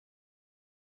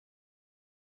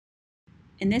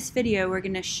In this video, we're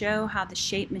going to show how the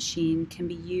shape machine can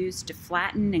be used to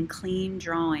flatten and clean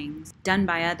drawings done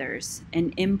by others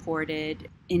and imported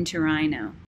into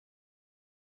Rhino.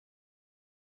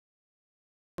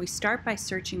 We start by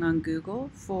searching on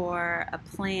Google for a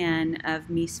plan of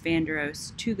Mies van der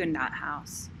Rohe's Tugendhat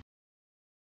house.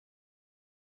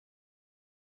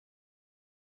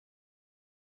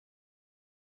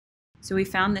 So we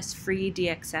found this free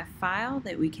DXF file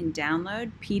that we can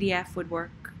download. PDF would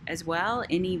work as well.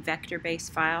 Any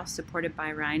vector-based file supported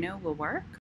by Rhino will work.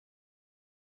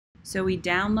 So we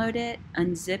download it,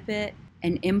 unzip it,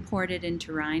 and import it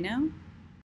into Rhino.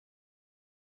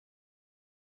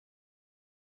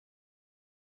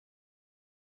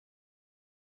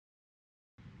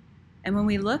 And when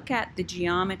we look at the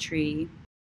geometry,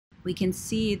 we can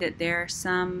see that there are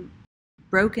some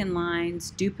broken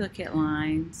lines, duplicate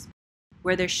lines,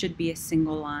 where there should be a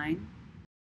single line.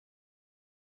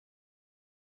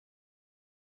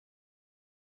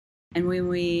 And when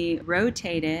we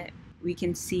rotate it, we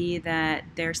can see that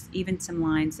there's even some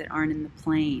lines that aren't in the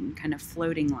plane, kind of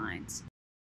floating lines.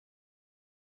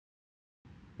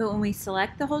 But when we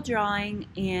select the whole drawing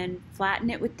and flatten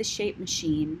it with the shape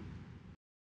machine,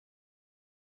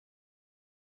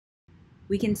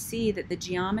 we can see that the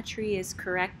geometry is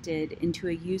corrected into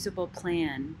a usable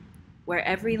plan where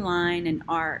every line and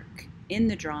arc in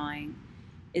the drawing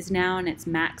is now in its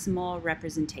maximal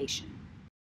representation.